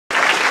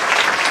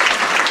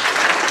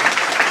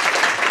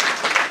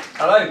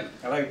Hello.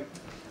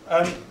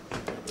 Hello.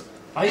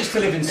 I used to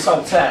live in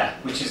Saltaire,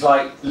 which is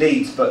like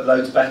Leeds but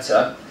loads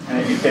better. And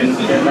if you've been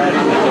there,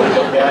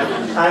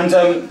 yeah.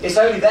 And it's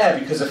only there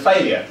because of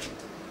failure.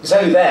 It's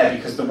only there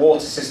because the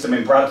water system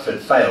in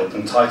Bradford failed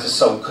and Titus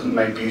Salt couldn't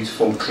make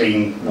beautiful,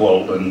 clean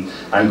wool and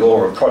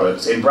Angora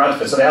products in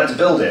Bradford, so they had to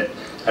build it.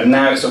 And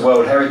now it's a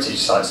World Heritage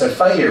Site, so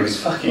failure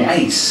is fucking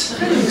ace.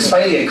 Because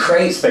failure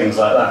creates things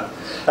like that.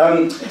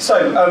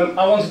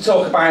 I want to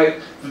talk about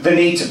the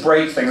need to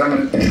break things. I'm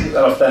going to get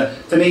that off there.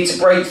 The need to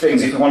break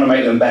things if we want to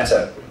make them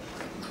better.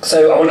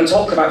 So I want to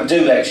talk about the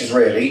Do Lectures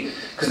really,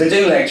 because the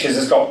Do Lectures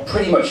has got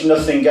pretty much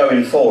nothing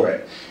going for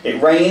it.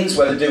 It rains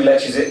where the Do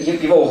Lectures,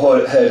 you've all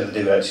heard of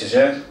the Do Lectures,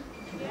 yeah?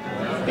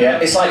 Yeah,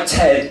 it's like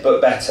TED,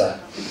 but better.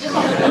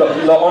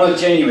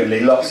 Genuinely,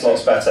 lots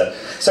better.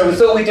 So we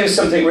thought we'd do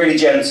something really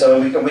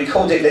gentle, and we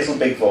called it Little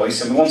Big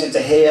Voice, and we wanted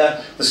to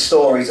hear the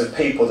stories of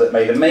people that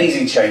made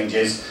amazing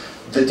changes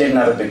that didn't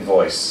have a big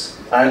voice.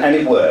 And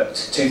it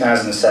worked.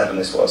 2007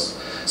 this was.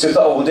 So we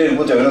thought, oh,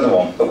 we'll do another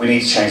one, but we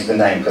need to change the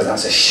name, because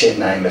that's a shit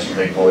name, Little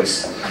Big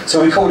Voice.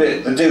 So we called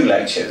it the Do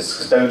Lectures,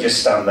 because don't just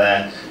stand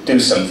there, do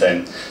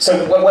something.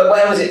 So where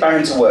was it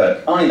bound to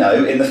work? I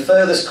know, in the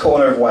furthest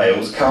corner of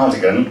Wales,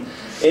 Cardigan,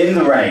 in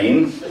the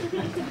rain,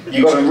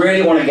 you've got to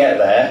really want to get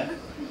there,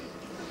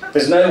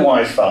 there's no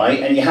Wi-Fi,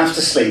 and you have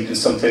to sleep in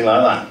something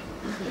like that,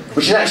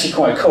 which is actually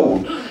quite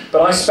cool.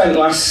 But I spent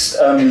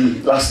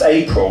last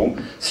April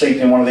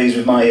sleeping in one of these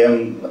with my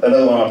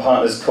another one of my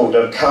partners called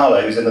Carlo,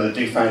 who's another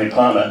Do founding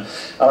partner.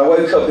 And I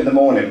woke up in the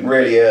morning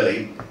really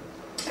early.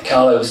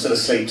 Carlo was still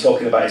asleep,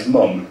 talking about his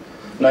mum.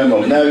 No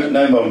mum, no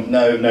mum,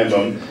 no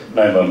mum,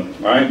 no mum.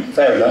 Right?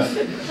 Fair enough.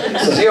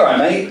 So you alright,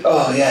 mate?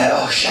 Oh yeah.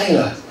 Oh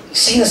Shayler, you've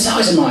seen the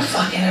size of my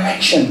fucking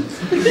erection.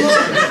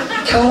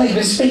 Carl, you've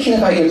been speaking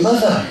about your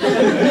mother.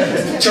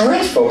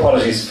 Dreadful.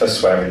 Apologies for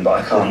swearing,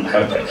 but I can't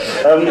help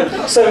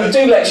it. So the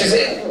Do Lectures,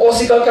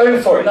 what's it got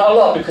going for it? Not a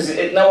lot, because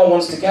no one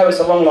wants to go. It's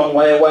a long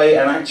way away,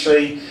 and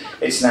actually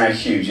it's now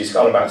huge. It's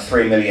got about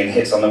 3 million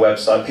hits on the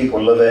website.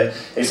 People love it.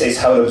 It's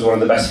held as one of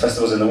the best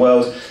festivals in the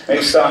world. And it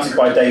was started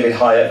by David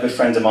Hyatt, a good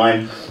friend of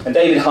mine. And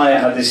David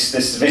Hyatt had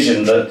this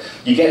vision that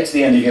you get to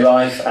the end of your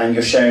life and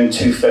you're shown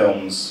 2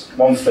 films.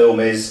 One film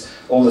is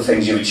all the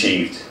things you've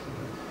achieved.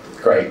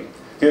 Great.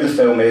 The other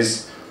film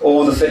is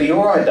all the things, you're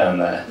all right down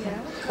there? Yeah.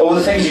 All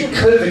the things you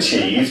could have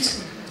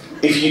achieved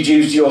if you'd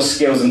used your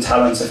skills and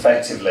talents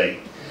effectively.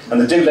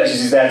 And the Do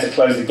Lectures is there to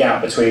close the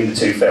gap between the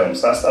 2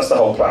 films. That's the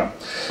whole plan.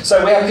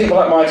 So we have people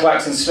like Michael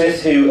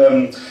Acton-Smith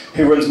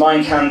who runs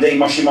Mind Candy,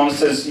 Moshi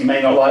Monsters. You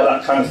may not like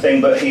that kind of thing,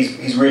 but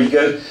he's really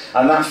good.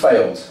 And that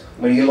failed.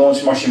 When he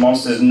launched Moshi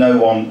Monsters, no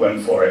one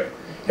went for it.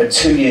 He had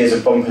 2 years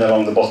of bumping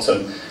along the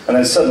bottom, and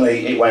then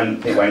suddenly it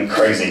went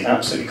crazy,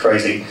 absolutely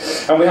crazy.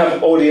 And we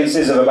have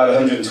audiences of about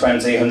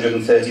 120,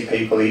 130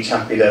 people, each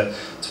happy to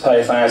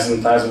pay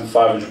 £1,000,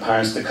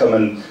 £1,500 to come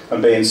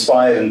and be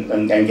inspired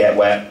and get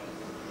wet.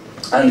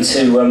 And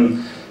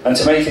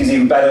to make things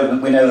even better,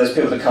 we know there's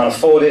people that can't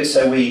afford it,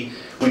 so we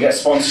get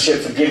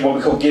sponsorship for what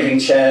we call giving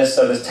chairs.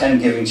 So there's 10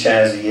 giving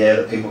chairs a year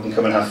that people can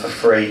come and have for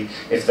free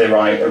if they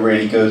write a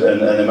really good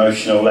and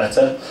emotional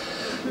letter.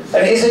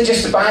 And it isn't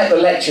just about the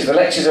lectures. The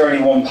lectures are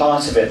only one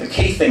part of it. The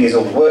key thing is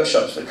all the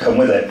workshops that come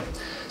with it.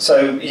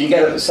 So you can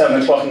get up at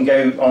 7 o'clock and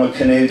go on a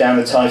canoe down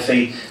the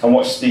Teifi and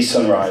watch the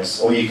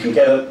sunrise, or you can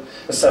get up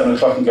at 7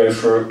 o'clock and go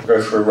for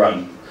a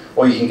run,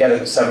 or you can get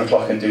up at 7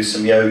 o'clock and do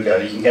some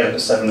yoga. You can get up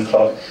at 7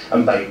 o'clock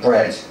and bake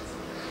bread.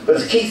 But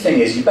the key thing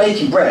is you're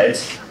baking bread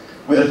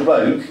with a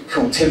bloke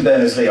called Tim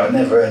Berners-Lee I've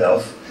never heard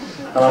of,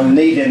 and I'm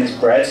kneading this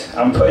bread,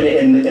 I'm putting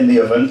it in the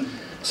oven.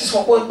 I says,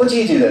 what do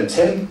you do then,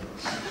 Tim?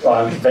 Well,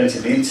 I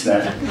invented the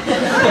internet.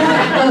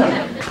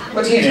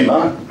 What do you do,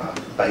 Mark?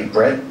 Bake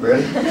bread,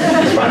 really?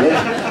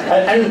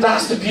 And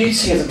that's the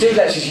beauty of the Do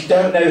Lectures. You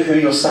don't know who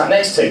you're sat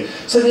next to.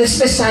 So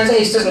this sounds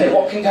ace, doesn't it?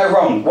 What can go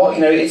wrong?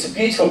 It's a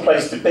beautiful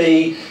place to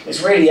be.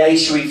 It's really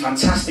ace. You eat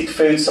fantastic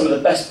food, some of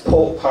the best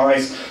pork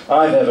pies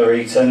I've ever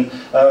eaten,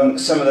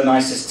 some of the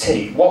nicest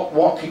tea.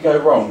 What could go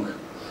wrong?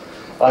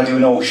 I do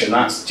an auction.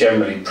 That's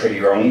generally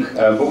pretty wrong.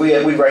 But we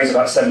raise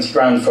about 70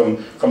 grand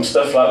from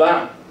stuff like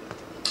that.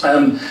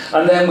 And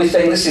then we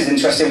think, this is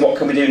interesting, what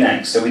can we do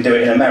next? So we do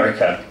it in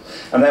America.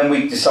 And then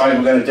we decide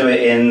we're going to do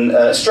it in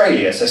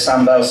Australia. So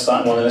Sam Bell's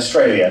starting one in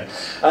Australia.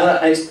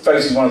 And it's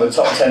voted as one of the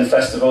top 10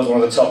 festivals,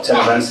 one of the top 10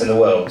 events in the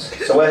world.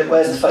 So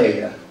where's the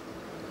failure?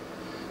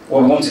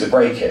 Well, we wanted to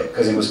break it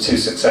because it was too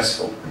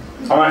successful.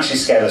 I'm actually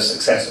scared of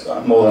success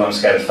more than I'm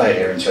scared of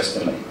failure,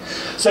 interestingly.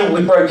 So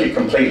we broke it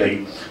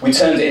completely. We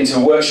turned it into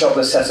a workshop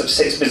that set up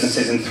 6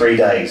 businesses in 3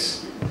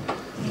 days.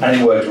 And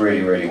it worked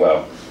really, really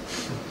well.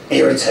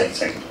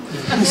 Irritating.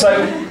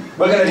 So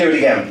we're going to do it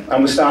again,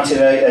 and we're starting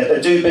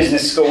a Do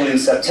Business School in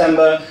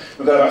September.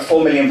 We've got about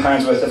 £4 million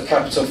worth of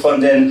capital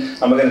funding,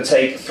 and we're going to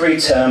take 3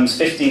 terms,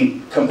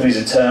 15 companies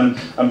a term,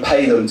 and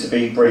pay them to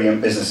be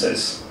brilliant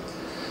businesses.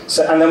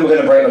 And then we're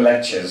going to break the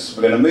lectures.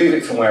 We're going to move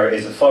it from where it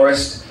is at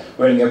Forest.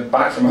 We're going to go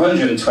back from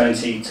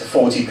 120 to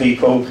 40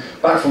 people,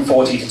 back from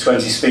 40 to 20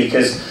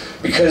 speakers,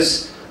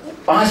 because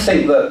I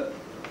think that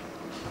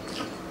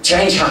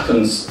change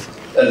happens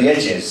at the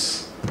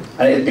edges,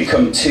 and it had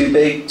become too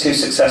big, too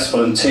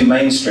successful, and too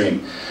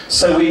mainstream.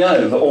 So we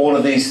know that all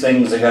of these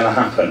things are going to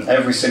happen,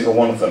 every single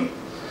one of them.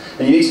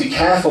 And you need to be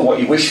careful what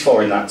you wish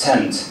for in that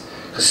tent,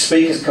 because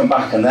speakers come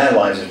back and their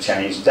lives have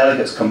changed,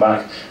 delegates come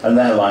back and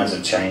their lives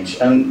have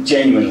changed, and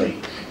genuinely,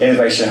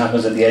 innovation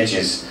happens at the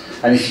edges.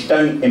 And if you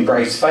don't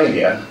embrace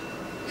failure,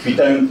 if you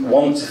don't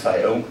want to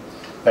fail,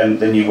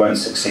 then you won't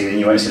succeed and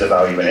you won't see the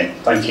value in it.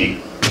 Thank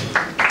you.